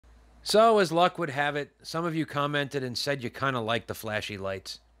So, as luck would have it, some of you commented and said you kind of like the flashy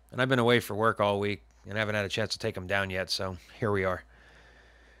lights. And I've been away for work all week and haven't had a chance to take them down yet, so here we are.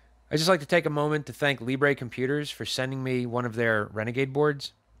 I'd just like to take a moment to thank Libre Computers for sending me one of their Renegade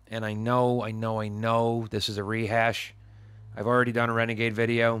boards. And I know this is a rehash. I've already done a Renegade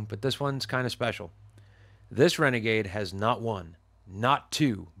video, but this one's kind of special. This Renegade has not one, not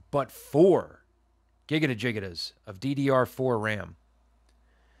two, but 4 gigatas of DDR4 RAM.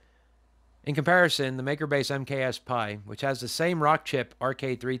 In comparison, the MakerBase MKS Pi, which has the same Rockchip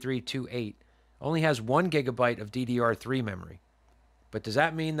RK3328, only has 1 gigabyte of DDR3 memory. But does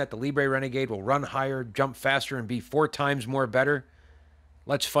that mean that the Libre Renegade will run higher, jump faster, and be 4 times more better?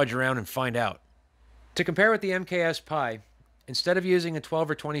 Let's fudge around and find out. To compare with the MKS Pi, instead of using a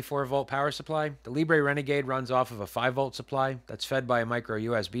 12 or 24 volt power supply, the Libre Renegade runs off of a 5 volt supply that's fed by a micro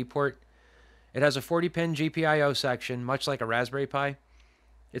USB port. It has a 40 pin GPIO section, much like a Raspberry Pi.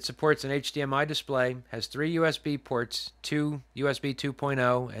 It supports an HDMI display, has 3 USB ports, 2 USB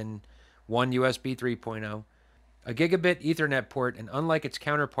 2.0 and 1 USB 3.0, a gigabit Ethernet port, and unlike its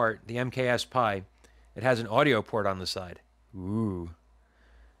counterpart, the MKS Pi, it has an audio port on the side. Ooh.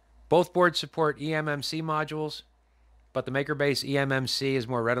 Both boards support eMMC modules, but the MakerBase eMMC is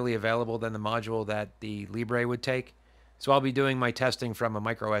more readily available than the module that the Libre would take, so I'll be doing my testing from a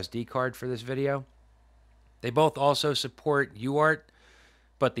micro SD card for this video. They both also support UART,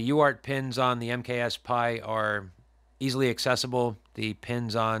 but the UART pins on the MKS Pi are easily accessible. The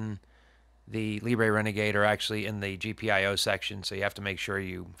pins on the Libre Renegade are actually in the GPIO section, so you have to make sure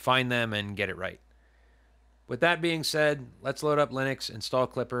you find them and get it right. With that being said, let's load up Linux, install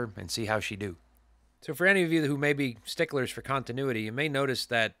Klipper, and see how she do. So for any of you who may be sticklers for continuity, you may notice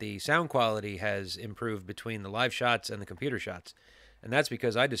that the sound quality has improved between the live shots and the computer shots. And that's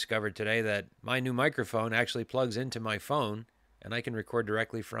because I discovered today that my new microphone actually plugs into my phone, and I can record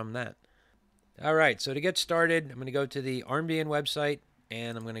directly from that. All right, so to get started, I'm going to go to the Armbian website,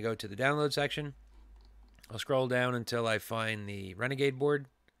 and I'm going to go to the download section. I'll scroll down until I find the Renegade board.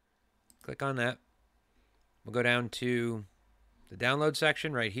 Click on that. We'll go down to the download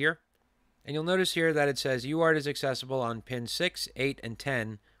section right here. And you'll notice here that it says UART is accessible on pins 6, 8, and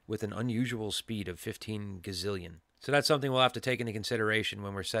 10 with an unusual speed of 15 gazillion. So that's something we'll have to take into consideration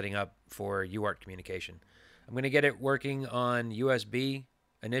when we're setting up for UART communication. I'm going to get it working on USB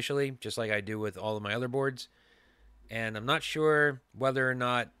initially, just like I do with all of my other boards. And I'm not sure whether or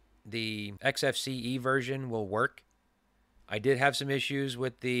not the XFCE version will work. I did have some issues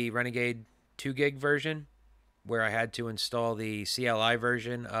with the Renegade 2 gig version, where I had to install the CLI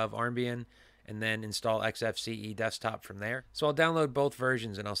version of Armbian and then install XFCE desktop from there. So I'll download both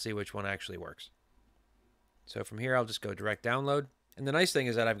versions and I'll see which one actually works. So from here, I'll just go direct download. And the nice thing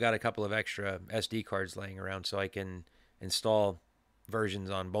is that I've got a couple of extra SD cards laying around, so I can install versions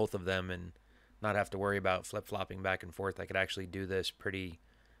on both of them and not have to worry about flip-flopping back and forth. I could actually do this pretty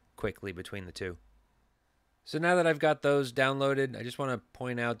quickly between the two. So now that I've got those downloaded, I just want to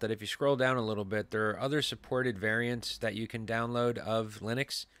point out that if you scroll down a little bit, there are other supported variants that you can download of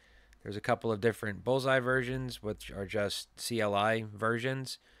Linux. There's a couple of different Bullseye versions, which are just CLI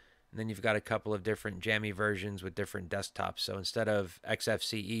versions. And then you've got a couple of different jammy versions with different desktops. So instead of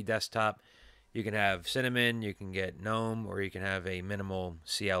XFCE desktop, you can have Cinnamon, you can get GNOME, or you can have a minimal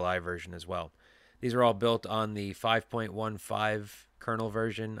CLI version as well. These are all built on the 5.15 kernel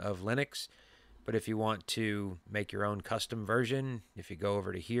version of Linux. But if you want to make your own custom version, if you go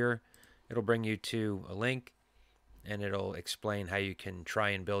over to here, it'll bring you to a link and it'll explain how you can try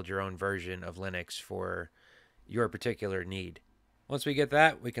and build your own version of Linux for your particular need. Once we get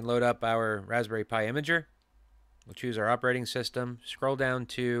that, we can load up our Raspberry Pi imager. We'll choose our operating system, scroll down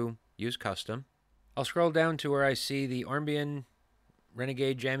to Use Custom. I'll scroll down to where I see the Armbian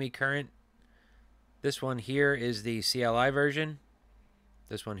Renegade Jammy Current. This one here is the CLI version.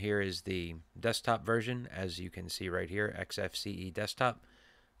 This one here is the desktop version, as you can see right here, XFCE desktop.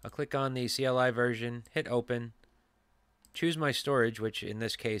 I'll click on the CLI version, hit open, choose my storage, which in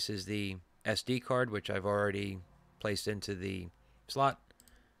this case is the SD card, which I've already placed into the slot.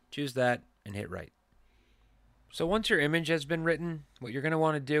 Choose that and hit write. So once your image has been written, what you're going to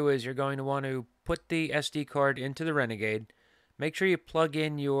want to do is you're going to want to put the SD card into the Renegade. Make sure you plug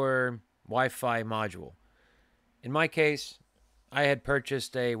in your Wi-Fi module. In my case, I had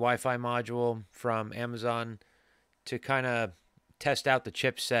purchased a Wi-Fi module from Amazon to kind of test out the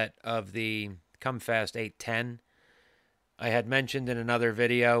chipset of the CumFast 810. I had mentioned in another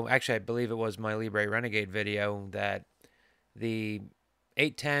video, actually I believe it was my Libre Renegade video, that the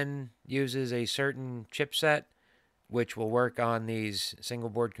 810 uses a certain chipset which will work on these single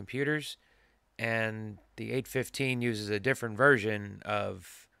board computers, and the 815 uses a different version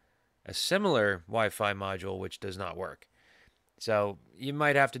of a similar Wi-Fi module which does not work. So you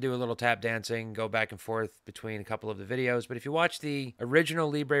might have to do a little tap dancing, go back and forth between a couple of the videos. But if you watch the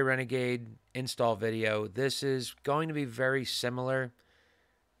original Libre Renegade install video, this is going to be very similar,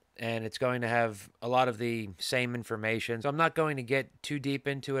 and it's going to have a lot of the same information. So I'm not going to get too deep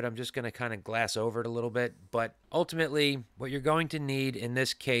into it. I'm just going to kind of glass over it a little bit. But ultimately, what you're going to need in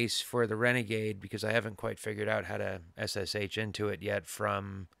this case for the Renegade, because I haven't quite figured out how to SSH into it yet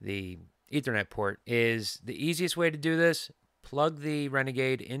from the Ethernet port, is the easiest way to do this: plug the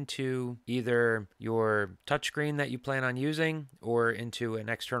Renegade into either your touchscreen that you plan on using or into an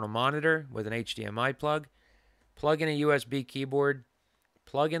external monitor with an HDMI plug, plug in a USB keyboard,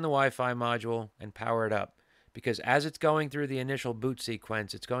 plug in the Wi-Fi module, and power it up. Because as it's going through the initial boot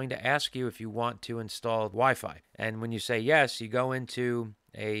sequence, it's going to ask you if you want to install Wi-Fi. And when you say yes, you go into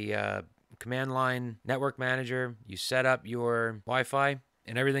a command line network manager, you set up your Wi-Fi,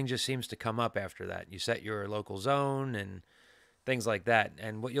 and everything just seems to come up after that. You set your local zone and things like that.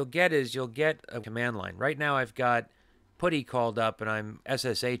 And what you'll get is you'll get a command line. Right now I've got PuTTY called up and I'm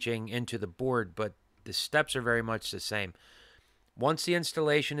SSHing into the board, but the steps are very much the same. Once the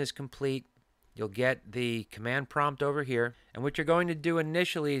installation is complete, you'll get the command prompt over here. And what you're going to do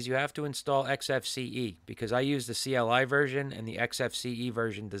initially is you have to install XFCE, because I use the CLI version and the XFCE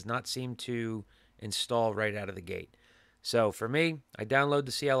version does not seem to install right out of the gate. So for me, I download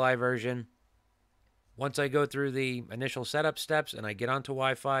the CLI version. Once I go through the initial setup steps and I get onto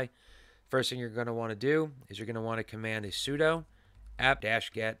Wi-Fi, first thing you're going to want to do is you're going to want to command a sudo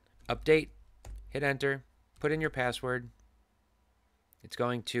apt-get update, hit enter, put in your password. It's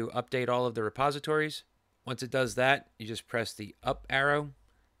going to update all of the repositories. Once it does that, you just press the up arrow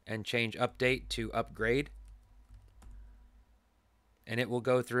and change update to upgrade. And it will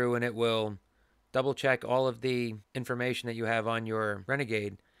go through and it will double check all of the information that you have on your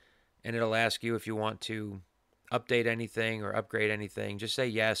Renegade. And it'll ask you if you want to update anything or upgrade anything. Just say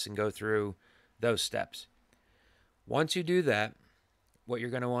yes and go through those steps. Once you do that, what you're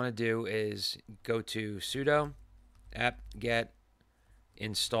going to want to do is go to sudo apt-get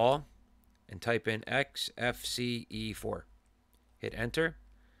install and type in XFCE4. Hit enter.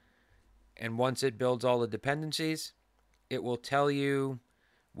 And once it builds all the dependencies, it will tell you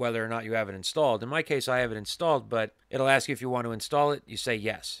whether or not you have it installed. In my case, I have it installed, but it'll ask you if you want to install it. You say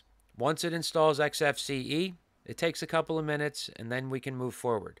yes. Once it installs XFCE, it takes a couple of minutes and then we can move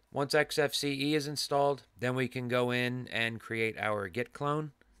forward. Once XFCE is installed, then we can go in and create our git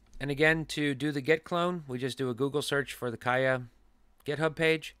clone. And again, to do the git clone, we just do a Google search for the Kaya GitHub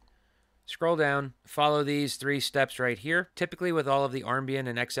page. Scroll down, follow these 3 steps right here. Typically with all of the Armbian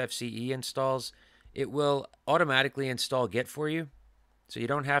and XFCE installs, it will automatically install Git for you. So you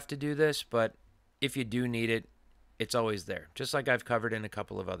don't have to do this, but if you do need it, it's always there, just like I've covered in a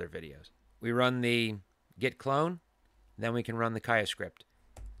couple of other videos. We run the git clone, then we can run the Kaya script.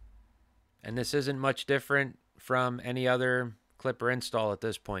 And this isn't much different from any other Klipper install at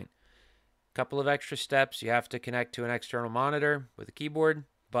this point. Couple of extra steps. You have to connect to an external monitor with a keyboard,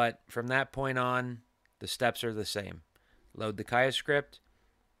 but from that point on, the steps are the same. Load the Kaya script,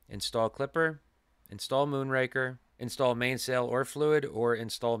 install Klipper, install Moonraker, install mainsail or fluid, or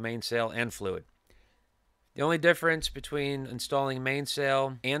install mainsail and fluid. The only difference between installing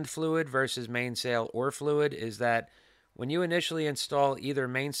mainsail and fluid versus mainsail or fluid is that when you initially install either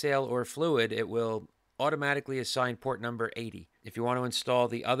mainsail or fluid, it will automatically assign port number 80. If you want to install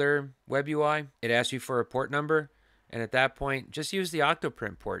the other web UI, it asks you for a port number, and at that point, just use the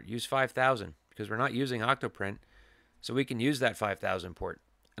Octoprint port. Use 5000, because we're not using Octoprint, so we can use that 5000 port.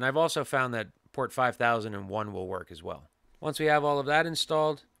 And I've also found that port 5001 will work as well. Once we have all of that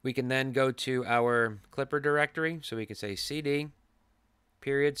installed, we can then go to our Klipper directory. So we can say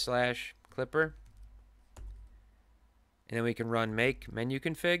cd:/Klipper. And then we can run make menu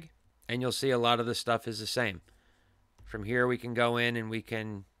config. And you'll see a lot of the stuff is the same. From here we can go in and we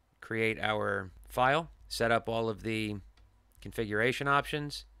can create our file, set up all of the configuration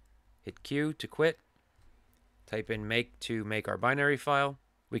options, hit Q to quit, type in make to make our binary file.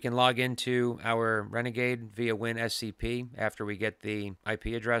 We can log into our Renegade via WinSCP after we get the IP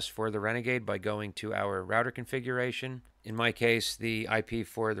address for the Renegade by going to our router configuration. In my case, the IP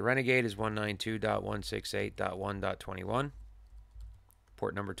for the Renegade is 192.168.1.21.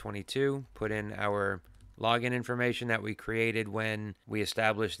 Port number 22. Put in our login information that we created when we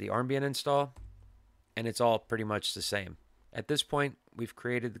established the Armbian install, and it's all pretty much the same. At this point, we've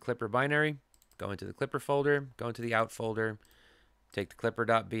created the Klipper binary. Go into the Klipper folder, go into the out folder, take the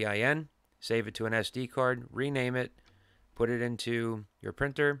klipper.bin, save it to an SD card, rename it, put it into your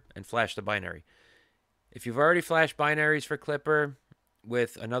printer, and flash the binary. If you've already flashed binaries for Klipper,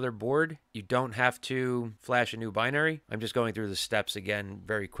 with another board, you don't have to flash a new binary. I'm just going through the steps again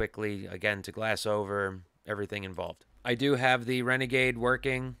very quickly, again to glass over everything involved. I do have the Renegade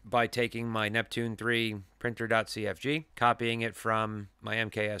working by taking my Neptune 3 printer.cfg, copying it from my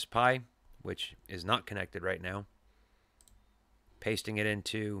MKS Pi, which is not connected right now, pasting it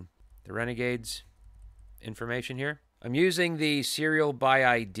into the Renegade's information here. I'm using the serial by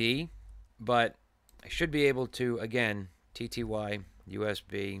ID, but I should be able to, again, TTY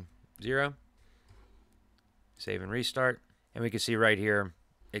USB 0, save and restart, and we can see right here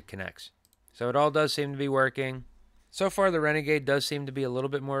it connects. So it all does seem to be working. So far the Renegade does seem to be a little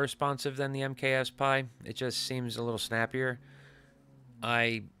bit more responsive than the MKS Pi. It just seems a little snappier.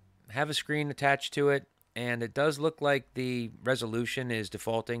 I have a screen attached to it, and it does look like the resolution is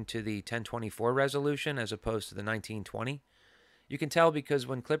defaulting to the 1024 resolution as opposed to the 1920. You can tell because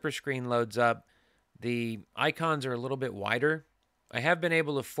when Klipper screen loads up, the icons are a little bit wider. I have been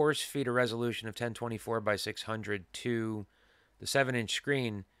able to force feed a resolution of 1024 by 600 to the 7-inch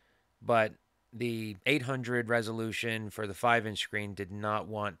screen, but the 800 resolution for the 5-inch screen did not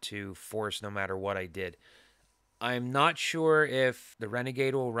want to force no matter what I did. I'm not sure if the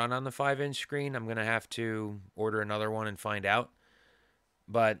Renegade will run on the 5-inch screen. I'm going to have to order another one and find out.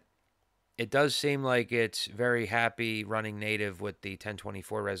 But it does seem like it's very happy running native with the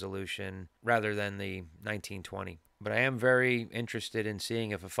 1024 resolution rather than the 1920. But I am very interested in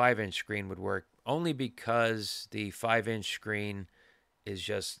seeing if a 5-inch screen would work, only because the 5-inch screen is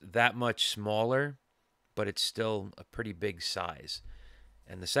just that much smaller, but it's still a pretty big size.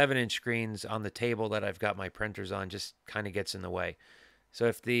 And the 7-inch screens on the table that I've got my printers on just kind of gets in the way. So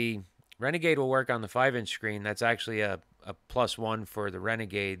if the Renegade will work on the 5-inch screen, that's actually a +1 for the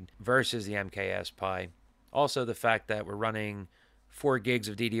Renegade versus the MKS Pi. Also, the fact that we're running 4 gigs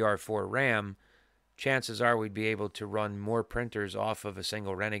of DDR4 RAM, chances are we'd be able to run more printers off of a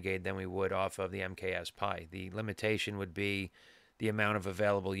single Renegade than we would off of the MKS Pi. The limitation would be the amount of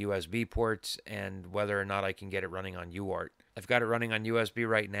available USB ports and whether or not I can get it running on UART. I've got it running on USB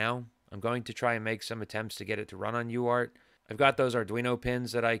right now. I'm going to try and make some attempts to get it to run on UART. I've got those Arduino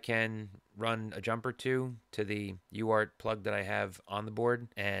pins that I can run a jumper to the UART plug that I have on the board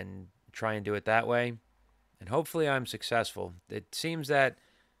and try and do it that way. And hopefully I'm successful. It seems that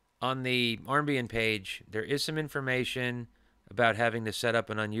on the Armbian page, there is some information about having to set up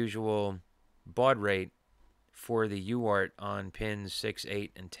an unusual baud rate for the UART on pins 6,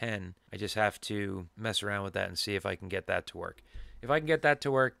 8, and 10. I just have to mess around with that and see if I can get that to work. If I can get that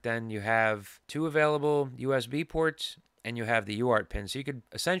to work, then you have 2 available USB ports and you have the UART pin. So you could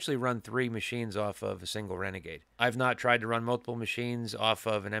essentially run 3 machines off of a single Renegade. I've not tried to run multiple machines off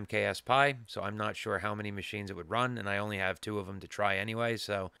of an MKS Pi, so I'm not sure how many machines it would run, and I only have 2 of them to try anyway.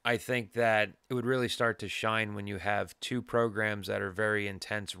 So I think that it would really start to shine when you have 2 programs that are very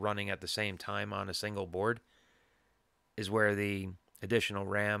intense running at the same time on a single board, is where the additional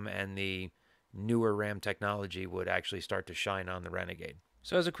RAM and the newer RAM technology would actually start to shine on the Renegade.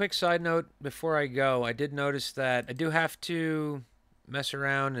 So as a quick side note, before I go, I did notice that I do have to mess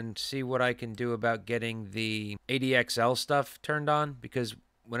around and see what I can do about getting the ADXL stuff turned on, because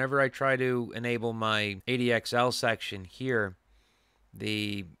whenever I try to enable my ADXL section here,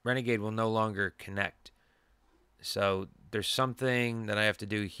 the Renegade will no longer connect. So there's something that I have to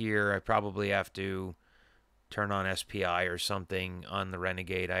do here. I probably have to turn on SPI or something on the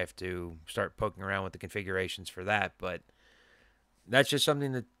Renegade. I have to start poking around with the configurations for that, but that's just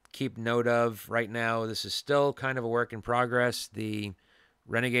something to keep note of right now. This is still kind of a work in progress. The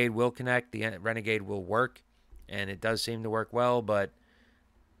Renegade will connect, the Renegade will work, and it does seem to work well, but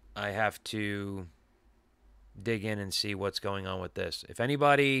I have to dig in and see what's going on with this. If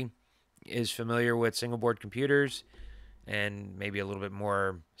anybody is familiar with single board computers and maybe a little bit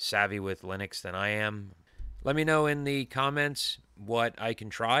more savvy with Linux than I am, let me know in the comments what I can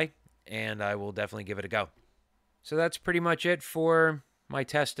try, and I will definitely give it a go. So that's pretty much it for my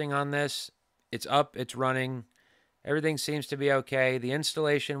testing on this. It's up, it's running. Everything seems to be okay. The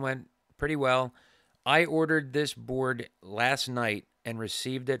installation went pretty well. I ordered this board last night and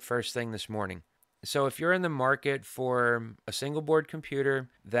received it first thing this morning. So if you're in the market for a single board computer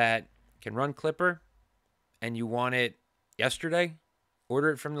that can run Klipper and you want it yesterday,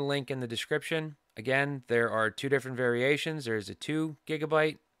 order it from the link in the description. Again, there are 2 different variations. There's a 2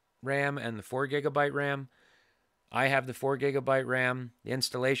 GB RAM and the 4 GB RAM. I have the 4 GB RAM. The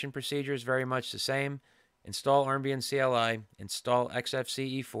installation procedure is very much the same. Install Armbian CLI, install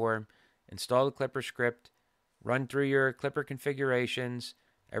XFCE4, install the Klipper script, run through your Klipper configurations.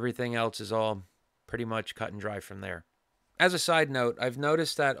 Everything else is all pretty much cut and dry from there. As a side note, I've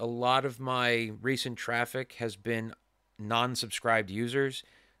noticed that a lot of my recent traffic has been non-subscribed users.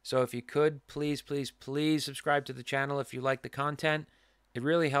 So if you could, please, please, please subscribe to the channel if you like the content. It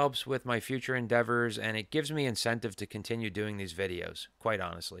really helps with my future endeavors, and it gives me incentive to continue doing these videos, quite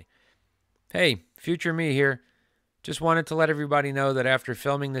honestly. Hey, future me here. Just wanted to let everybody know that after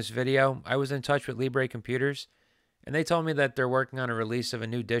filming this video, I was in touch with Libre Computers, and they told me that they're working on a release of a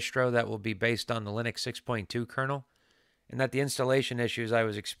new distro that will be based on the Linux 6.2 kernel, and that the installation issues I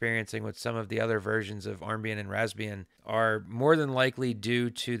was experiencing with some of the other versions of Armbian and Raspbian are more than likely due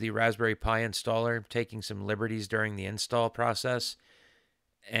to the Raspberry Pi installer taking some liberties during the install process,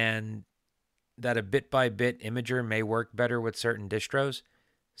 and that a bit-by-bit imager may work better with certain distros,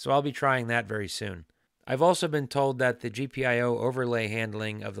 so I'll be trying that very soon. I've also been told that the GPIO overlay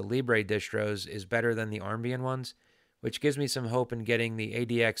handling of the Libre distros is better than the Armbian ones, which gives me some hope in getting the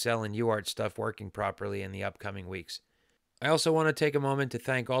ADXL and UART stuff working properly in the upcoming weeks. I also want to take a moment to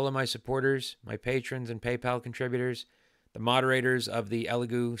thank all of my supporters, my patrons and PayPal contributors, the moderators of the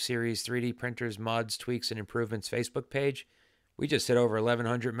Elegoo Series 3D Printers Mods, Tweaks, and Improvements Facebook page. We just hit over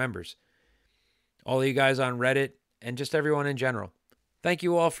 1,100 members. All of you guys on Reddit, and just everyone in general. Thank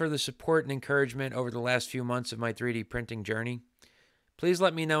you all for the support and encouragement over the last few months of my 3D printing journey. Please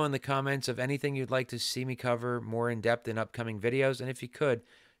let me know in the comments of anything you'd like to see me cover more in depth in upcoming videos, and if you could,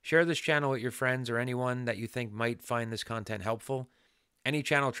 share this channel with your friends or anyone that you think might find this content helpful. Any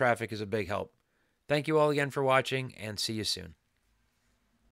channel traffic is a big help. Thank you all again for watching, and see you soon.